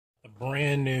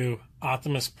brand new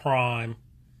Optimus Prime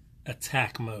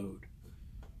attack mode.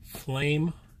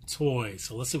 Flame toys.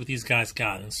 So let's see what these guys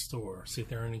got in store. See if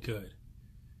they're any good.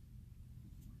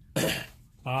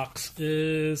 Box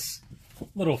is a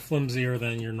little flimsier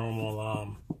than your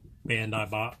normal Bandai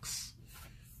box.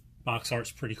 Box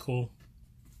art's pretty cool.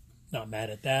 Not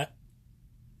mad at that.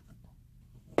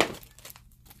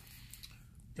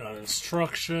 Got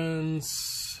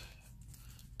instructions.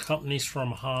 Companies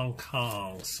from Hong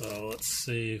Kong. So let's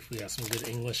see if we got some good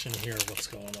English in here. What's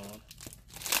going on?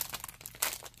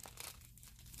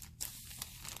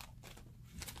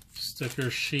 Sticker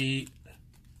sheet.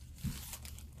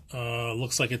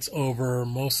 Looks like it's over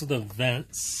most of the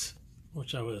vents,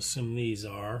 which I would assume these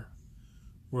are.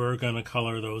 We're going to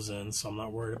color those in, so I'm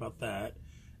not worried about that.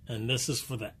 And this is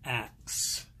for the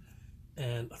axe.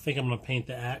 And I think I'm going to paint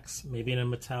the axe, maybe in a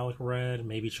metallic red,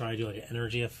 maybe try to do like an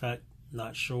energy effect.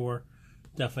 Not sure.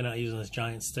 Definitely not using this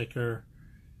giant sticker.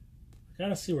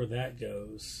 Gotta see where that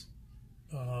goes.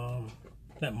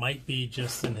 That might be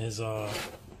just in his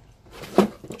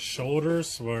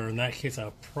shoulders, where in that case I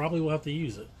probably will have to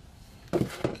use it.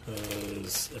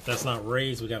 Because if that's not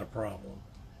raised, we got a problem.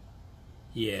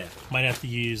 Yeah, might have to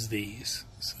use these.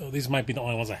 So these might be the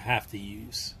only ones I have to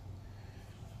use.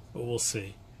 But we'll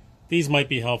see. These might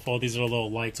be helpful. These are little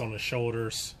lights on the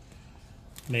shoulders.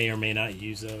 May or may not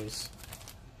use those.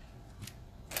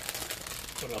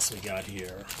 What else we got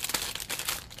here?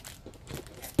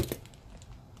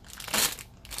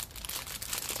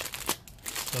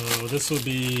 So this would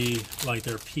be like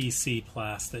their PC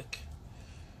plastic.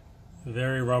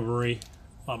 Very rubbery,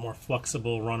 a lot more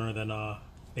flexible runner than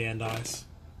Bandai's.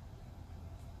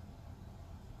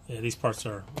 Yeah, these parts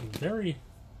are very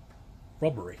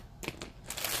rubbery.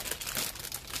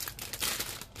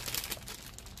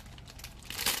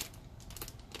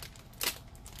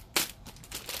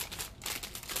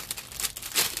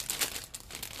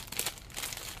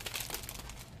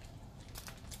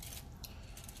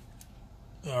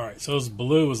 Alright, so this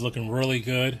blue is looking really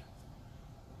good.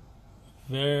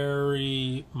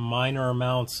 Very minor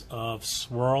amounts of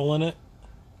swirl in it.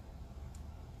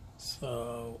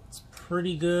 So it's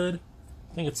pretty good.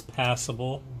 I think it's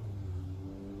passable.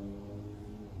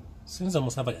 Seems to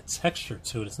almost have like a texture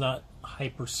to it. It's not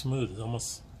hyper smooth. It's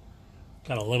almost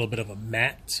got a little bit of a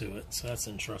matte to it. So that's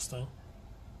interesting.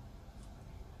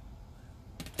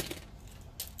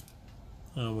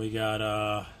 And we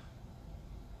got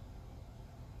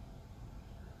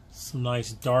some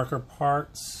nice darker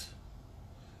parts.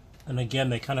 And again,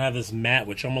 they kind of have this matte,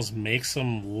 which almost makes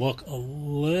them look a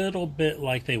little bit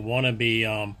like they want to be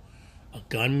a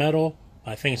gunmetal.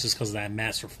 I think it's just because that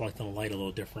matte's reflecting the light a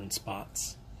little different in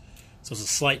spots. So it's a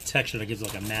slight texture that gives it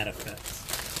like a matte effect.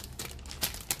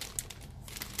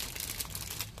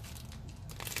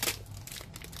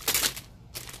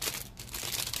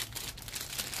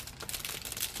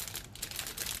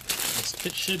 This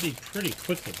kit should be pretty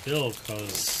quick to build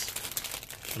because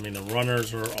I mean, the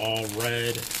runners are all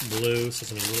red, blue, so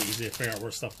it's going to be really easy to figure out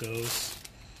where stuff goes.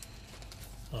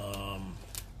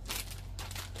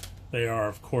 They are,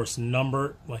 of course,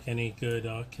 numbered, like any good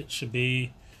kit should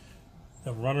be.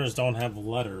 The runners don't have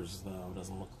letters, though, it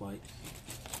doesn't look like.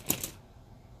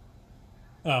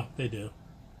 Oh, they do.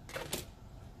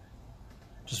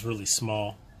 Just really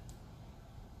small.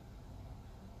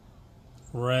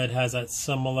 Red has that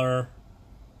similar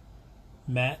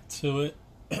matte to it.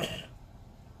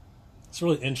 It's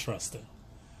really interesting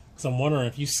because I'm wondering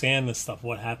if you sand this stuff,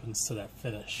 what happens to that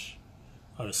finish?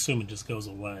 I'd assume it just goes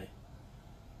away.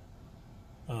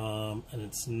 And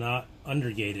it's not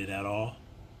undergated at all.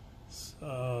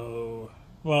 So,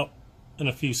 well, in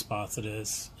a few spots it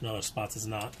is. In other spots it's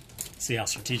not. See how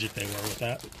strategic they were with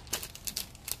that.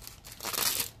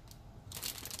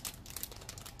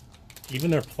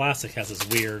 Even their plastic has this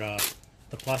weird,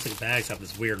 the plastic bags have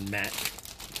this weird matte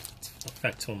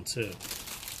effect to them too.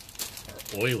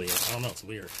 Oily. I don't know, it's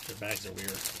weird. Their bags are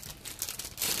weird.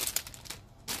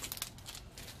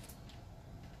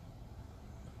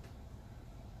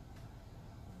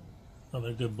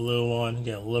 Another good blue one. You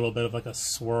get a little bit of like a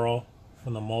swirl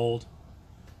from the mold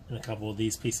and a couple of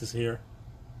these pieces here.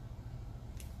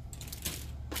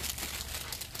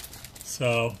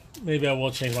 So maybe I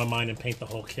will change my mind and paint the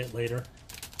whole kit later.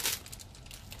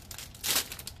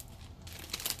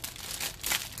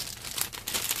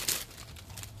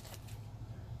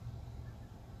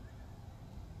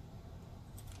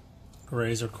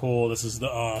 Grays are cool. This is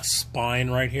the spine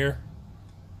right here.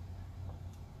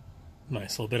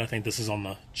 Nice little bit. I think this is on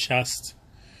the chest.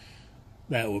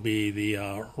 That will be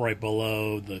the right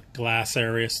below the glass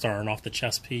area, starting off the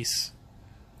chest piece.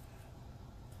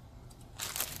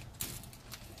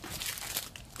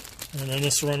 And then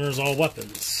this runner is all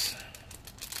weapons.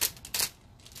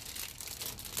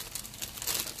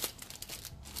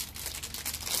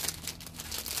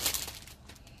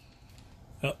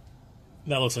 Oh,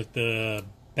 that looks like the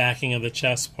backing of the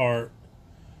chest part,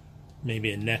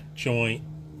 maybe a neck joint.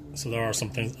 So there are some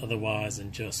things otherwise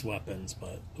than just weapons,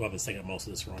 but the weapons take up most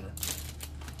of this runner.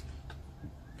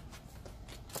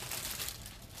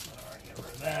 Alright, get rid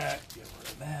of that, get rid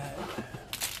of that.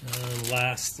 And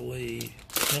lastly,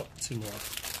 nope, two more.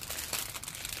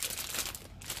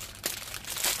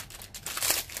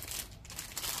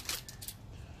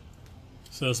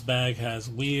 So this bag has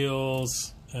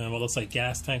wheels and what looks like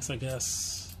gas tanks, I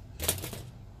guess.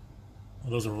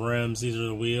 Well, those are rims, these are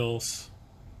the wheels.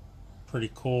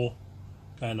 Pretty cool.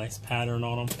 Got a nice pattern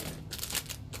on them.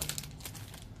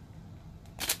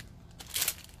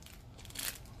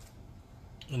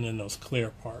 And then those clear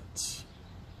parts,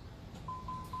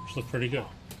 which look pretty good.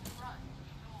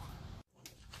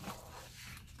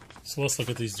 So let's look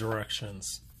at these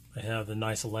directions. They have the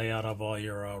nice layout of all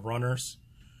your runners,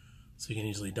 so you can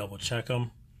easily double check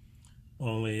them.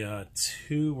 Only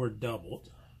 2 were doubled.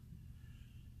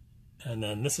 And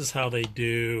then this is how they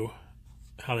do,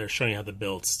 how they're showing you how to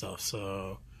build stuff.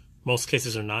 So most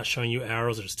cases are not showing you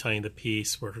arrows, they're just telling you the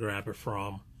piece, where to grab it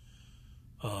from.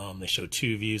 They show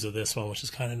 2 views of this one, which is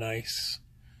kind of nice.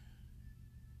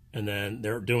 And then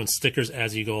they're doing stickers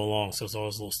as you go along. So there's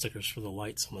always little stickers for the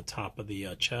lights on the top of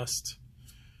the chest.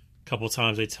 A couple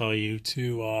times they tell you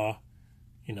to,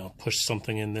 you know, push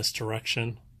something in this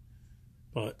direction.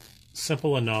 But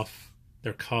simple enough.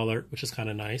 They're colored, which is kind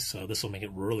of nice. So this will make it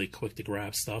really quick to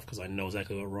grab stuff because I know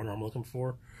exactly what runner I'm looking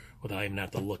for without even have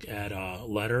to look at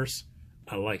letters.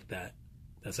 I like that.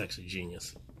 That's actually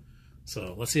genius.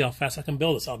 So let's see how fast I can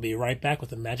build this. I'll be right back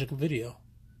with a magic video.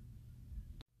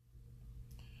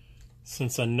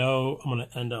 Since I know I'm going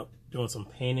to end up doing some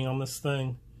painting on this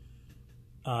thing,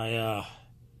 I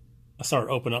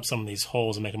started opening up some of these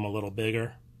holes and make them a little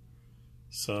bigger.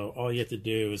 So all you have to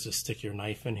do is just stick your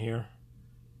knife in here.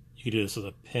 You can do this with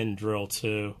a pin drill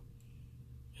too,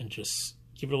 and just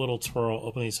give it a little twirl,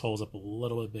 open these holes up a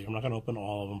little bit bigger. I'm not going to open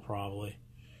all of them probably,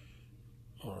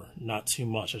 or not too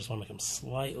much. I just want to make them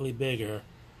slightly bigger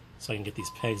so I can get these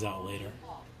pegs out later.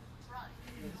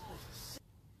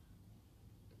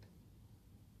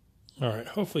 Alright,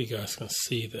 hopefully you guys can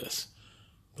see this,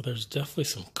 but there's definitely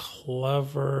some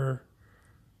clever,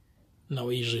 not what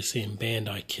we usually see in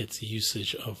Bandai kits,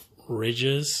 usage of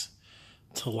ridges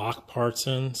to lock parts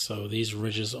in. So these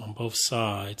ridges on both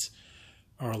sides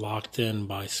are locked in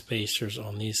by spacers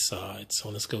on these sides. So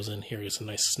when this goes in here, it's a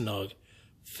nice snug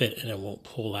fit and it won't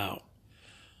pull out.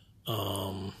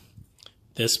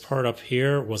 This part up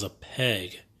here was a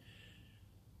peg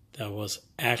that was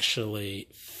actually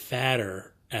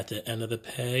fatter at the end of the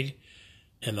peg,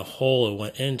 and the hole it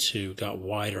went into got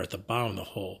wider at the bottom of the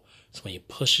hole. So when you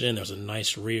push it in, there's a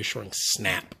nice reassuring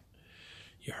snap.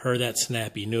 You heard that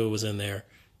snap, you knew it was in there.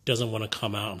 Doesn't want to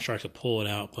come out. I'm sure I could pull it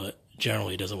out, but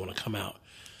generally it doesn't want to come out.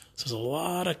 So there's a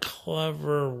lot of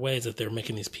clever ways that they're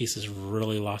making these pieces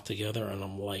really lock together, and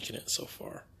I'm liking it so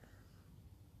far.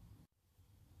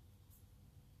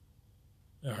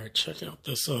 Alright, check out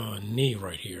this knee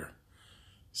right here.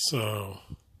 So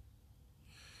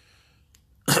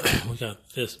we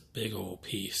got this big old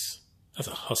piece. That's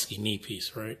a husky knee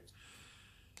piece, right?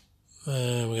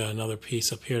 And we got another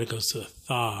piece up here that goes to the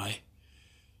thigh.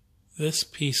 This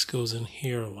piece goes in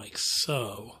here like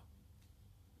so.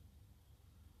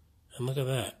 And look at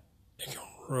that. It can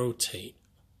rotate.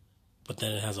 But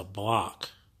then it has a block.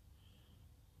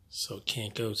 So it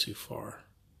can't go too far.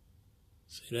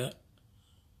 See that?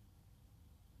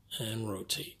 And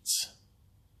rotates.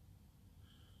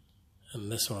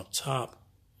 And this one up top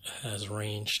has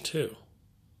range too.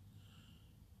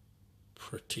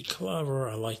 Pretty clever.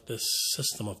 I like this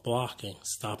system of blocking,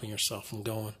 stopping yourself from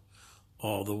going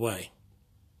all the way.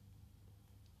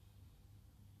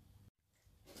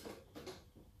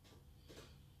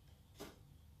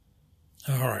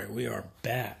 Alright, we are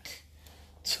back.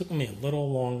 Took me a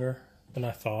little longer than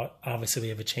I thought. Obviously, we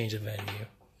have a change of venue.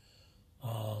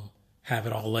 Have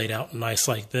it all laid out nice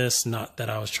like this. Not that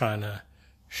I was trying to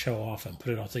show off and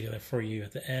put it all together for you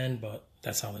at the end, but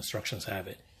that's how the instructions have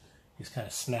it. You just kind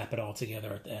of snap it all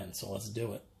together at the end. So let's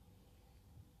do it.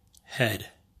 Head.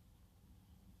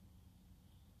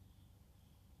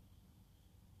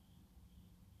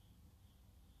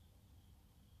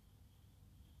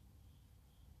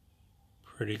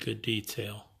 Pretty good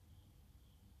detail.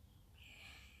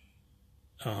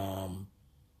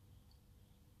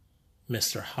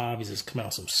 Mr. Hobbies has come out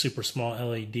with some super small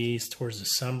LEDs towards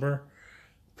December.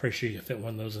 Pretty sure you can fit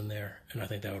one of those in there, and I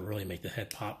think that would really make the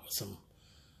head pop with some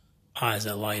eyes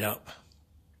that light up.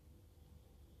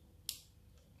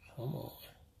 Come on.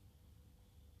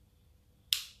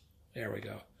 There we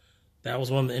go. That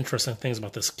was one of the interesting things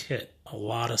about this kit. A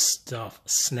lot of stuff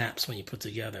snaps when you put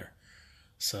together.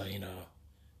 So, you know,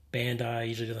 Bandai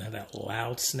usually doesn't have that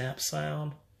loud snap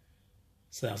sound.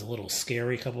 So that was a little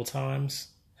scary a couple times,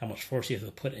 how much force you have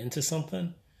to put into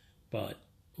something. But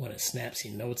when it snaps,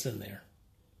 you know it's in there.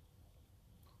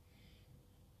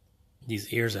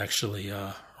 These ears actually,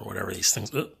 or whatever these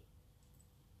things,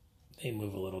 they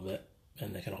move a little bit,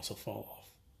 and they can also fall off.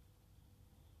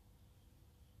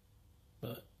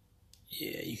 But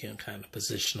yeah, you can kind of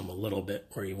position them a little bit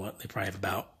where you want. They probably have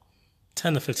about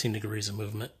 10 to 15 degrees of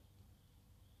movement.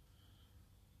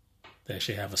 They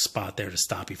actually have a spot there to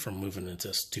stop you from moving into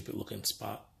a stupid looking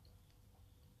spot.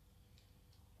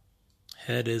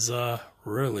 Head is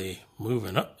really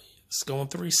moving up. It's going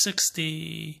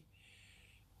 360.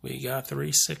 We got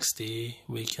 360.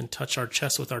 We can touch our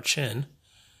chest with our chin.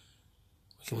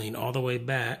 We can lean all the way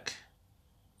back,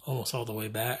 almost all the way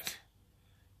back.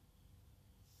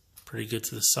 Pretty good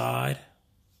to the side.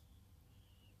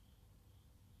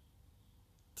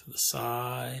 To the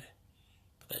side.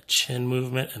 That chin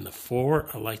movement and the forward.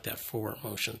 I like that forward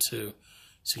motion too.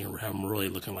 So you can have them really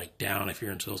looking like down if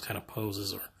you're into those kind of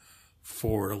poses, or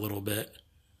forward a little bit.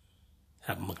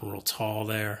 Have them looking real tall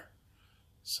there.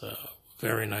 So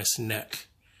very nice neck.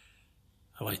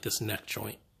 I like this neck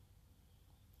joint.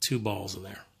 2 balls in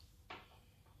there.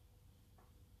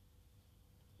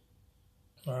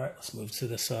 All right, let's move to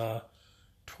this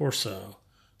torso.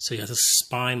 So you got this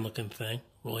spine looking thing.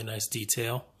 Really nice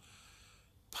detail.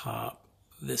 Pop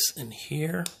this in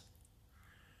here.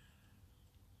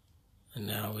 And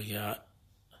now we got,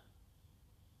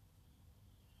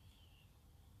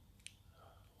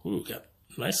 got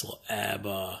a nice little ab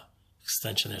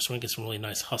extension there. So we can get some really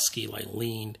nice husky, like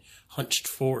leaned, hunched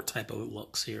forward type of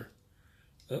looks here.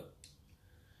 Oh.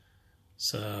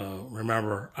 So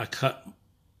remember, I cut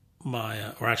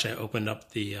my, or actually I opened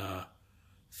up the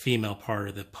female part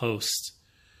of the post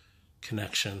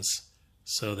connections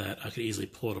so that I could easily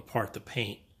pull it apart to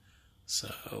paint.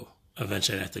 So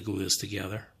eventually I'd have to glue this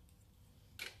together.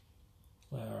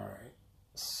 All right,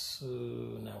 so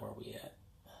now where are we at?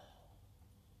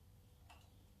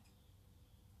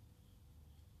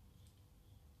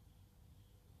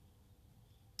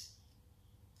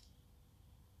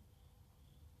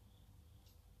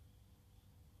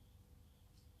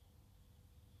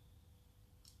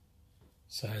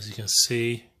 So as you can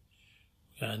see,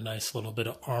 we got a nice little bit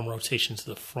of arm rotation to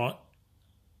the front.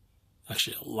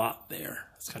 Actually a lot there.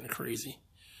 That's kind of crazy.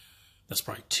 That's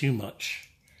probably too much.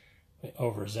 I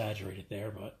over-exaggerated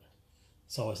there, but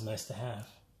it's always nice to have.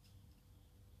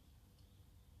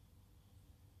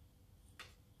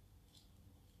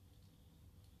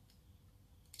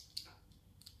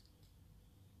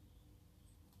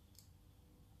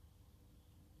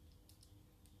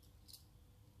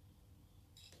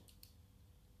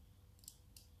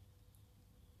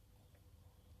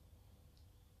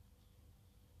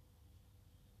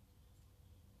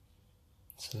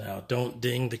 So now don't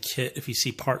ding the kit if you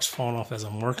see parts falling off as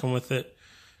I'm working with it,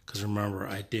 because remember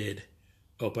I did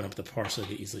open up the parts so they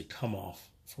could easily come off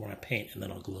for when I paint, and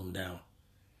then I'll glue them down.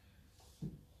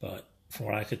 But from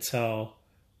what I could tell,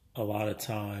 a lot of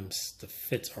times the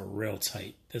fits are real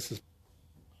tight. I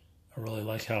really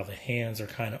like how the hands are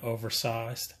kind of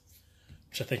oversized,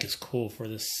 which I think is cool for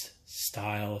this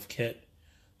style of kit.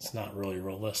 It's not really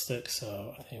realistic,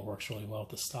 so I think it works really well with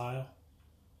the style.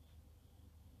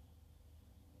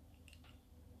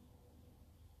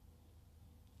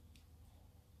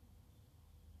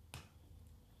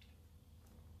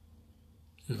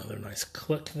 Another nice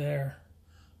click there.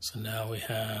 So now we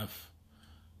have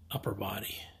upper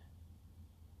body.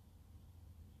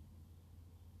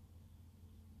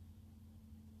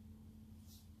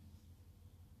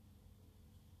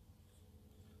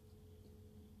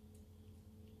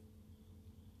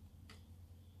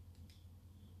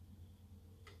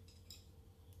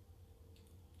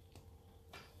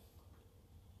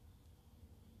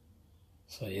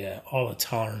 So yeah, all the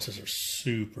tolerances are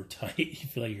super tight. You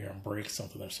feel like you're gonna break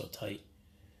something, they're so tight.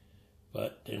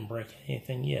 But didn't break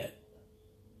anything yet.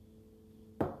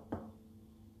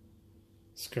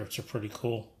 Skirts are pretty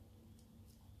cool.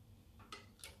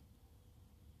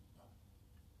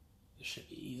 This should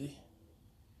be easy.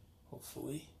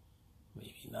 Hopefully.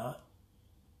 Maybe not.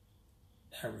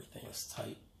 Everything is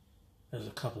tight. There's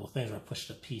a couple of things where I pushed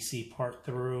the PC part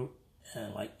through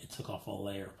and like it took off a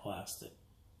layer of plastic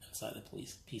inside the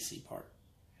PC part.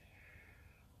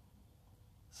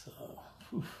 So,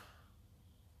 whew.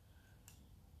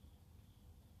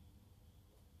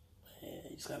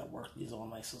 just gotta work these all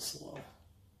nice and slow.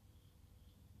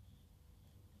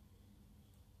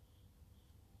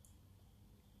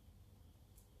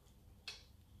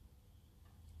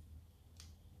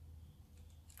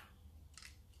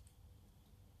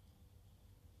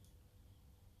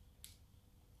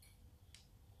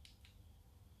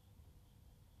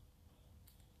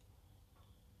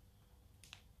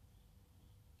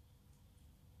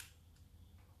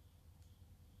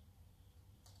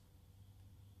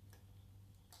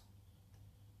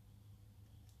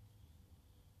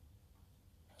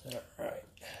 All right.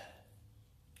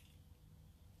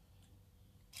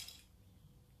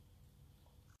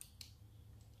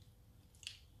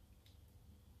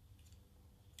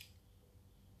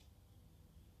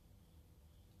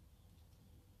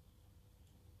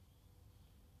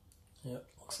 Yep,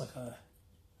 looks like I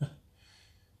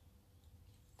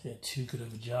did too good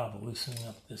of a job of loosening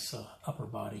up this upper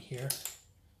body here.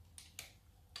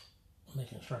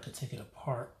 Making sure I could take it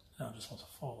apart. Now it just wants to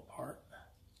fall apart.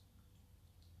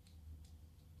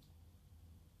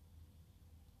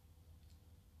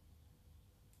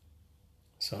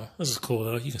 So this is cool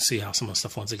though. You can see how some of the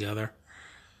stuff went together.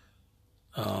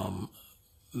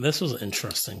 This was an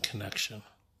interesting connection.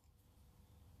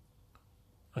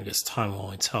 I guess time will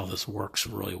only tell. This works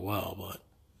really well, but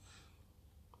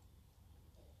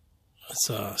it's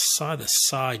a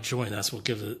side-to-side joint. That's what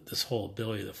gives it this whole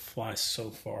ability to fly so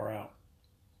far out.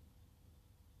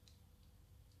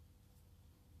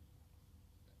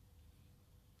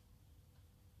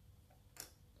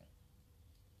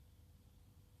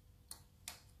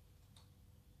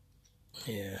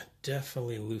 Yeah,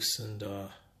 definitely loosened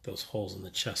those holes in the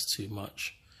chest too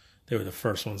much. They were the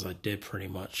first ones I did pretty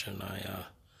much, and I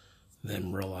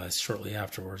then realized shortly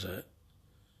afterwards that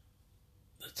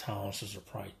the tolerances are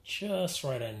probably just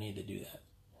right. I need to do that.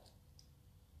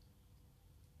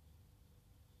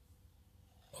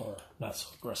 Or not so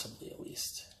aggressively, at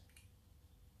least.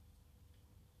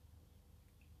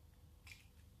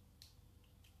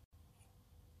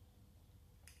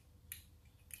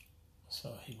 So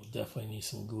he will definitely need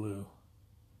some glue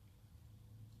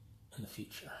in the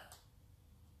future.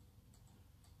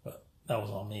 But that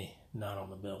was on me, not on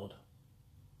the build.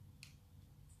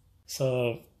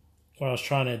 So what I was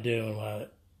trying to do, I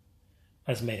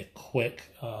just made a quick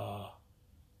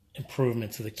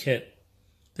improvement to the kit.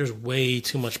 There's way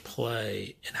too much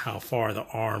play in how far the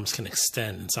arms can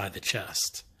extend inside the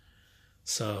chest.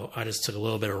 So I just took a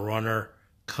little bit of runner,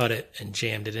 cut it, and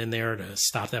jammed it in there to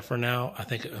stop that for now. I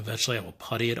think eventually I will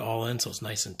putty it all in so it's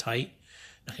nice and tight.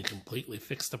 I can completely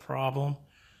fix the problem.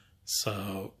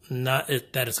 So not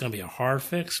that it's going to be a hard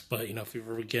fix, but you know, if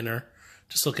you're a beginner,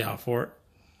 just look out for it.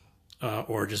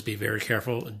 Or just be very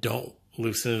careful. Don't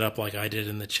loosen it up like I did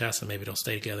in the chest, and maybe it'll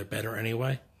stay together better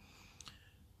anyway.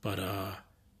 But I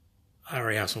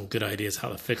already have some good ideas how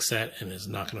to fix that, and it's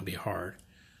not going to be hard.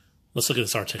 Let's look at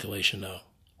this articulation though.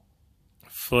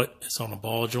 Foot is on a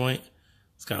ball joint.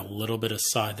 It's got a little bit of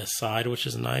side to side, which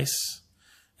is nice.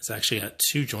 It's actually got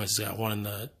two joints. It's got one in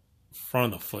the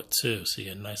front of the foot too, so you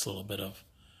get a nice little bit of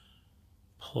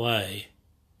play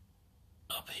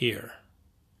up here.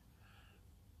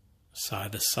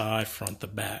 Side to side, front to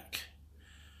back.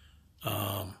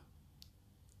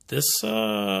 This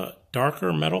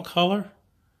darker metal color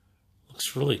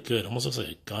looks really good. Almost looks like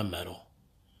a gunmetal.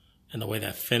 And the way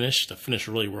that the finish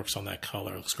really works on that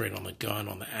color. It looks great on the gun,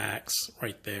 on the axe,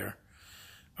 right there.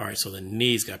 All right, so the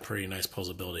knee's got pretty nice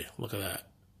posability. Look at that.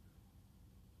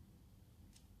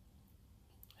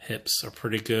 Hips are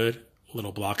pretty good. A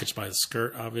little blockage by the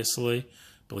skirt, obviously.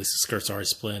 But at least the skirt's already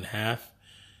split in half.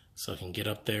 So I can get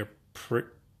up there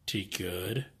pretty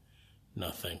good.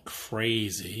 Nothing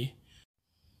crazy.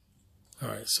 All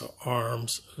right, so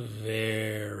arms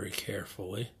very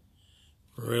carefully.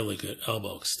 Really good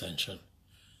elbow extension.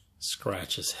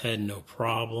 Scratch his head, no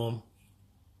problem.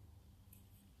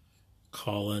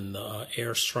 Call in the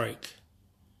airstrike,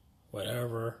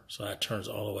 whatever. So that turns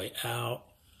all the way out.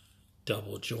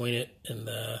 Double joint it in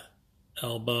the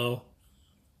elbow.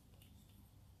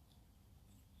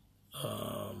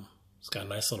 It's got a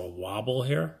nice little wobble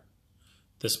here.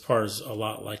 This part is a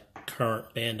lot like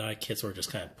current Bandai kits where it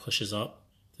just kind of pushes up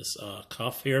this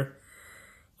cuff here.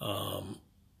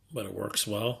 But it works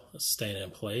well. It's staying in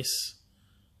place.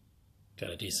 Got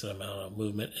a decent amount of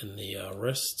movement in the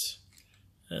wrist.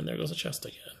 And there goes the chest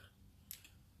again.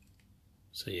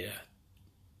 So yeah,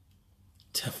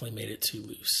 definitely made it too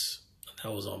loose.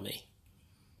 That was on me.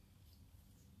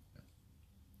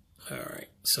 All right,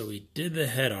 so we did the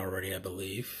head already, I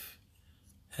believe.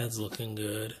 Head's looking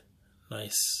good.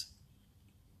 Nice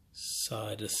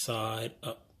side to side,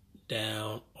 up,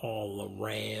 down, all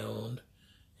around.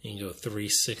 You can go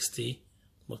 360.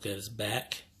 Look at his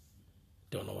back.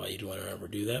 Don't know why you'd want to ever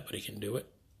do that, but he can do it.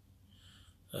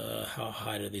 How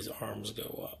high do these arms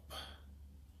go up?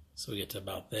 So we get to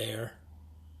about there.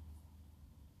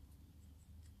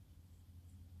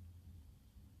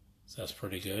 So that's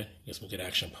pretty good. Get some good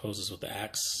action poses with the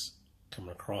axe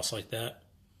coming across like that.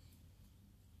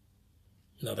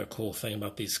 Another cool thing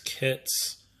about these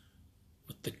kits,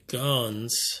 with the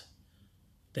guns,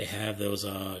 they have those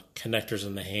connectors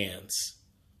in the hands.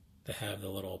 They have the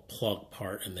little plug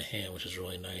part in the hand, which is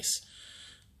really nice.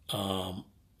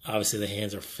 Obviously, the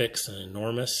hands are fixed and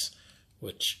enormous,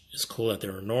 which is cool that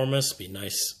they're enormous. It'd be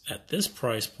nice at this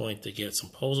price point to get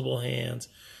some posable hands,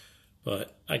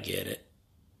 but I get it.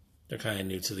 They're kind of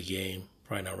new to the game.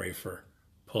 Probably not ready for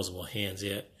posable hands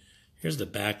yet. Here's the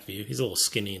back view. He's a little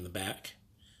skinny in the back,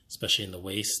 especially in the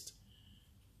waist.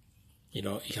 You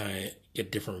know, you kind of get a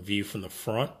different view from the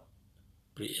front,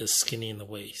 but he is skinny in the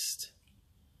waist.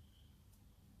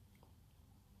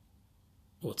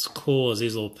 What's cool is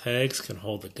these little pegs can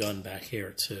hold the gun back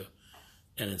here too.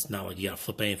 And it's not like you gotta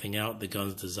flip anything out. The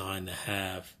gun's designed to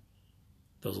have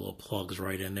those little plugs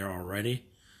right in there already.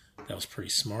 That was pretty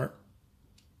smart.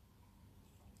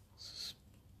 Just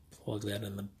plug that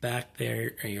in the back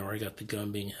there, and you already got the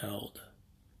gun being held.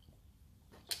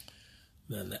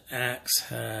 Then the axe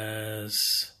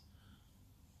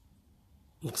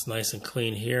looks nice and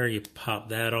clean here. You pop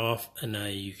that off, and now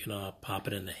you can pop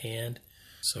it in the hand.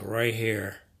 So right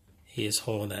here, he is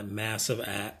holding that massive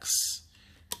axe.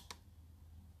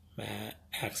 That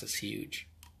axe is huge.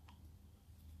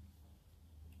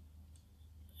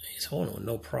 He's holding it with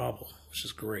no problem, which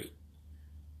is great.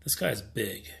 This guy's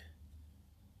big.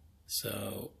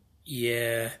 So,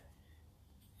 yeah,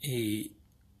 he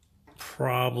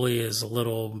probably is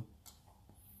about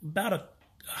a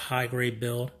high-grade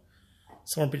build.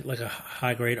 Somewhere like a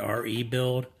high-grade RE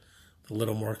build. A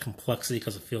little more complexity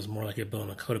because it feels more like you're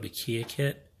building a Kotobukiya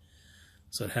kit.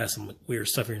 So it has some weird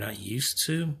stuff you're not used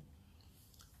to.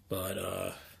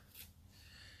 But,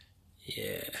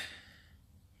 yeah.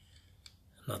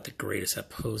 Not the greatest at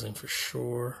posing for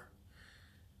sure.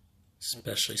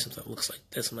 Especially something that looks like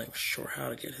this. I'm not even sure how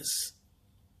to get his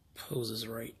poses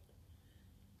right.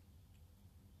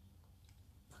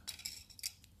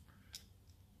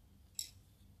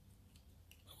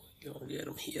 We're gonna get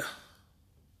him here.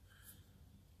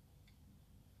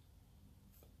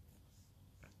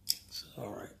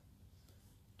 Alright,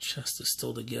 chest is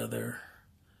still together,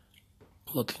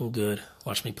 looking good.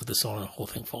 Watch me put this on and the whole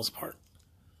thing falls apart.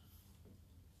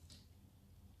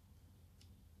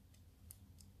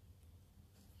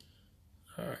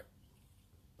 Alright,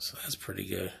 so that's pretty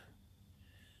good.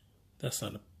 That's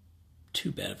not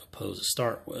too bad of a pose to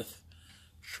start with.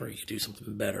 I'm sure you could do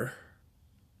something better.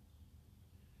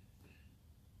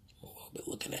 A little bit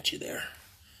looking at you there.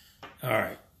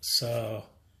 Alright, so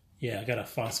yeah, I gotta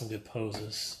find some good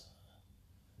poses.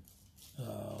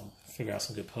 Figure out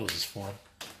some good poses for him.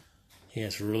 He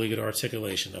has really good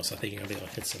articulation though, so I think you're gonna be able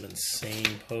to hit some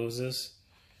insane poses.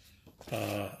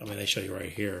 I mean, they show you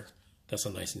right here. That's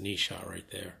a nice knee shot right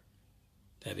there.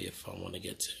 That'd be a fun one to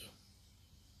get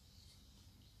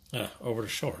to. Over the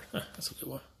shoulder. That's a good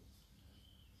one.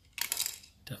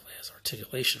 Definitely has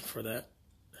articulation for that.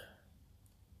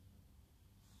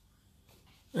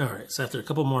 Alright, so after a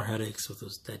couple more headaches with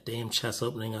that damn chest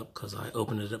opening up because I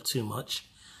opened it up too much,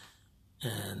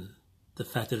 and the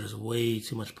fact that there's way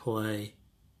too much play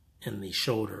in the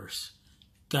shoulders,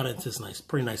 got into this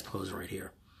pretty nice pose right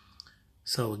here.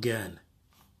 So again,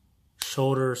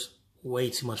 shoulders, way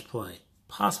too much play.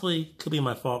 Possibly could be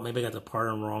my fault. Maybe I got the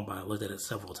pattern wrong, but I looked at it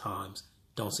several times.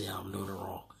 Don't see how I'm doing it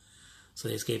wrong. So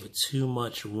they just gave it too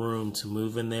much room to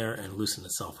move in there and loosen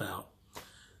itself out.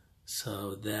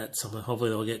 So that's something hopefully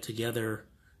they'll get together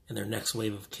in their next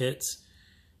wave of kits.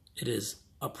 It is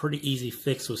a pretty easy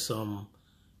fix with some,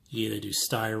 you either do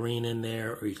styrene in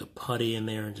there or you could putty in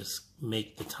there and just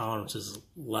make the tolerances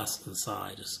less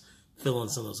inside. Just fill in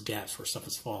some of those gaps where stuff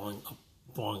is falling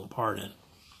apart in.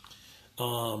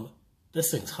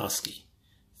 This thing's husky.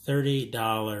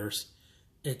 $38.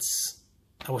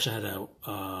 I wish I had a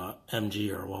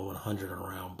MG or 100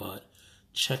 around, but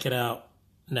check it out.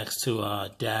 Next to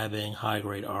dabbing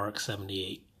high-grade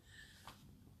RX-78.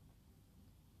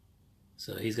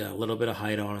 So he's got a little bit of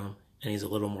height on him, and he's a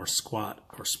little more squat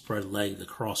or spread-legged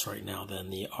across right now than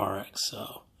the RX.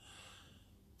 So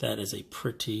that is a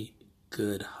pretty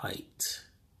good height.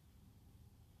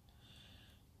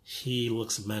 He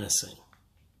looks menacing.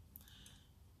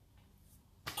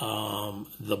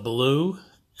 The blue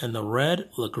and the red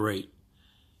look great.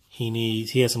 He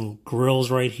has some grills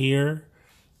right here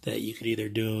that you could either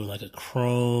do like a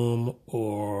chrome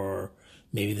or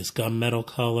maybe this gunmetal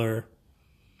color.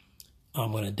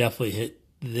 I'm going to definitely hit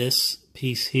this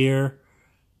piece here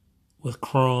with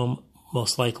chrome.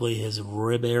 Most likely his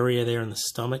rib area there in the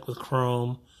stomach with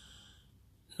chrome.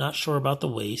 Not sure about the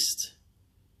waist.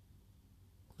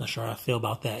 Not sure how I feel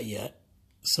about that yet.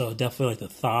 So definitely like the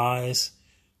thighs,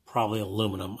 probably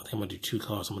aluminum. I think I'm going to do 2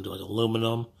 colors. I'm going to do like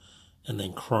aluminum and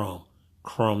then chrome.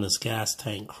 Chrome this gas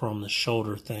tank, chrome the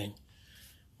shoulder thing.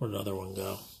 Where'd the other one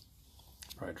go?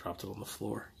 Probably dropped it on the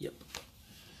floor. Yep.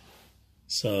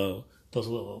 So those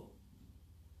little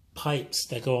pipes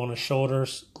that go on the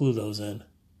shoulders, glue those in.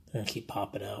 They're going to keep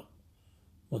popping out.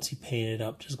 Once you paint it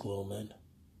up, just glue them in.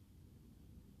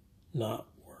 Not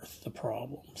worth the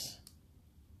problems.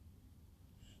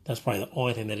 That's probably the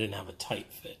only thing that didn't have a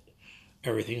tight fit.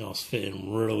 Everything else fit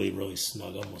in really, really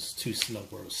snug. Almost too snug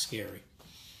where it was scary.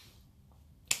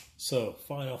 So,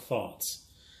 final thoughts.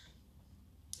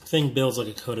 The thing builds like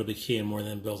a Kotobukiya more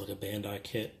than it builds like a Bandai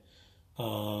kit.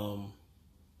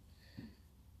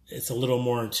 It's a little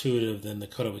more intuitive than the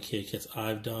Kotobukiya kits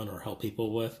I've done or helped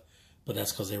people with, but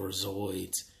that's because they were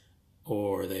Zoids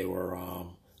or they were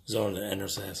Zone and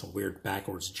Enders that had some weird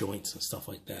backwards joints and stuff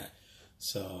like that.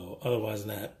 So otherwise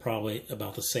than that, probably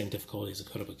about the same difficulty as a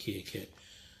Kotobukiya kit.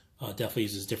 Definitely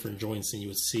uses different joints than you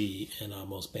would see in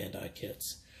most Bandai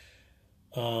kits.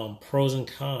 Pros and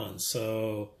cons.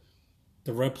 So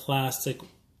the red plastic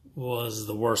was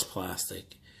the worst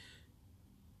plastic.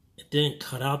 It didn't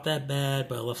cut out that bad,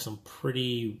 but it left some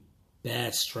pretty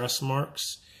bad stress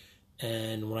marks.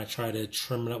 And when I tried to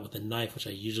trim it up with a knife, which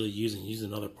I usually use and use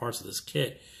in other parts of this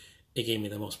kit, it gave me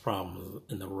the most problem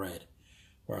in the red,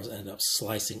 where I was ended up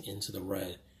slicing into the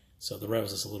red. So the red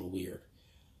was just a little weird.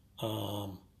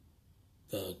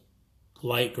 The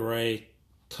light gray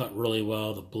cut really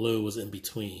well. The blue was in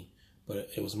between,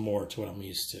 but it was more to what I'm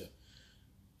used to.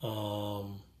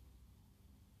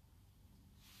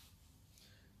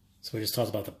 So we just talked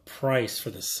about the price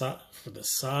for the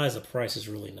size. The price is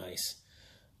really nice.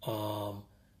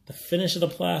 The finish of the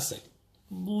plastic,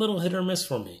 little hit or miss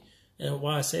for me. And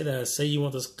why I say that is, say you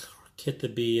want this kit to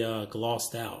be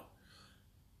glossed out.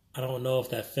 I don't know if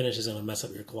that finish is going to mess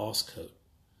up your gloss coat.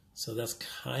 So that's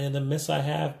kind of the miss I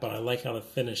have, but I like how the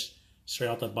finish straight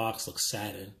out the box looks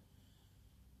satin.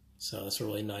 So that's a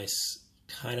really nice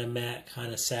kind of matte,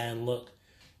 kind of satin look.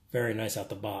 Very nice out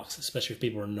the box, especially if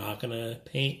people are not going to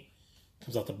paint.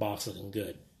 Comes out the box looking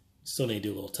good. Still need to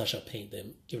do a little touch-up paint,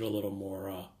 then give it a little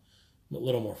more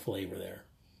flavor there.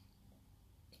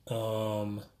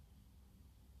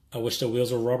 I wish the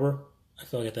wheels were rubber. I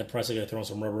feel like at that price I could have thrown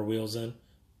some rubber wheels in,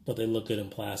 but they look good in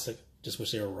plastic. Just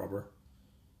wish they were rubber.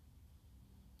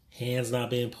 Hands not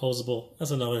being posable,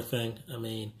 that's another thing. I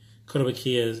mean,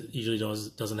 Kotobukiya usually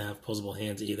doesn't have posable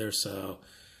hands either, so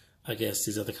I guess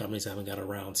these other companies haven't got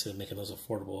around to making those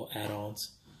affordable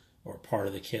add-ons or part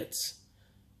of the kits.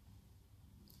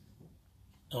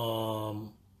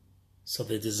 So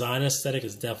the design aesthetic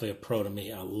is definitely a pro to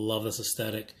me. I love this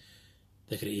aesthetic.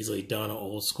 They could have easily done an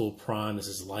old school Prime. This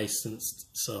is licensed,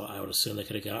 so I would assume they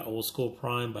could have got old school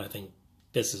Prime, but I think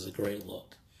this is a great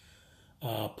look.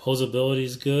 Posability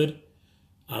is good.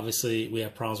 Obviously, we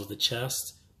have problems with the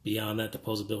chest. Beyond that, the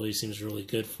posability seems really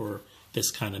good for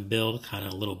this kind of build, kind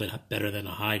of a little bit better than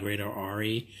a high grade or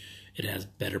RE. It has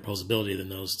better posability than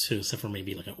those two, except for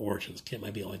maybe like an Origins kit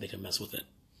might be the only thing that can mess with it.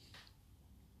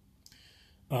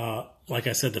 Like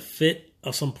I said, the fit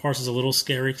of some parts is a little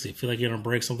scary because you feel like you're going to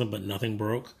break something, but nothing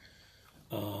broke.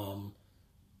 And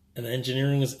the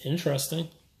engineering is interesting.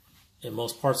 In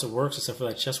most parts it works, except for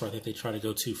that chest where I think they try to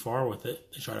go too far with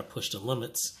it. They try to push the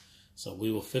limits. So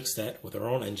we will fix that with our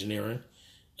own engineering.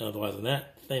 And otherwise than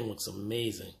that, thing looks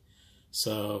amazing.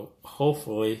 So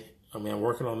hopefully, I mean, I'm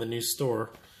working on the new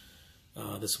store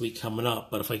this week coming up.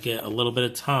 But if I get a little bit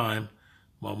of time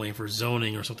while I'm waiting for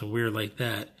zoning or something weird like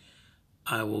that,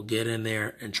 I will get in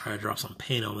there and try to drop some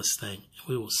paint on this thing. And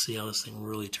we will see how this thing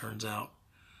really turns out.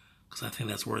 Because I think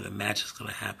that's where the magic is going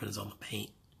to happen, is on the paint.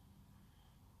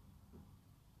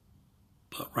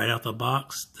 But right out the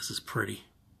box, this is pretty.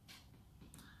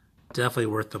 Definitely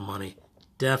worth the money.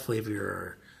 Definitely if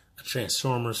you're a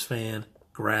Transformers fan,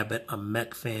 grab it. A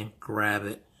mech fan, grab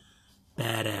it.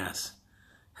 Badass.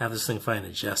 Have this thing fighting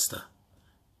a Jesta.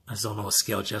 I just don't know what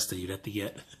scale Jesta you'd have to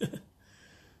get.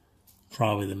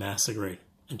 Probably the Master Grade.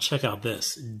 And check out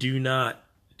this. Do not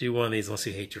do one of these unless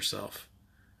you hate yourself.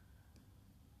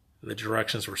 The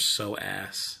directions were so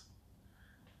ass.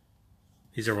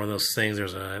 These are one of those things.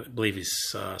 There's I believe he's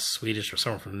Swedish or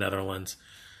someone from the Netherlands.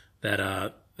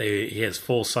 That he has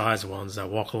full size ones that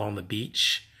walk along the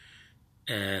beach,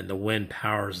 and the wind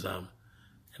powers them.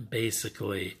 And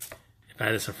basically, if I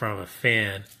had this in front of a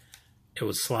fan, it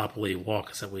would sloppily walk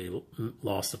as if we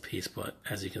lost a piece. But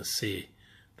as you can see,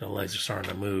 the legs are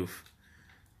starting to move.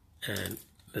 And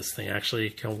this thing actually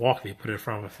can walk if you put it in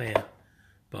front of a fan.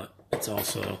 But it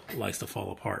also likes to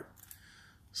fall apart.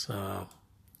 So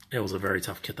it was a very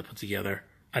tough kit to put together.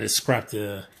 I just scrapped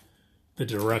the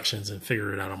directions and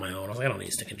figured it out on my own. I was like, I don't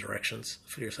need sticking directions.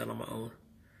 I'll figure this out on my own.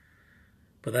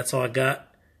 But that's all I got.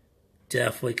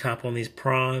 Definitely cop on these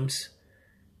primes.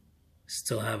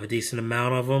 Still have a decent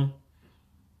amount of them.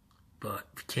 But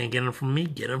if you can't get them from me,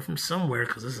 get them from somewhere,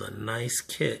 because this is a nice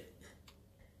kit.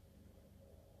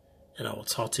 And I will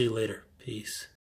talk to you later. Peace.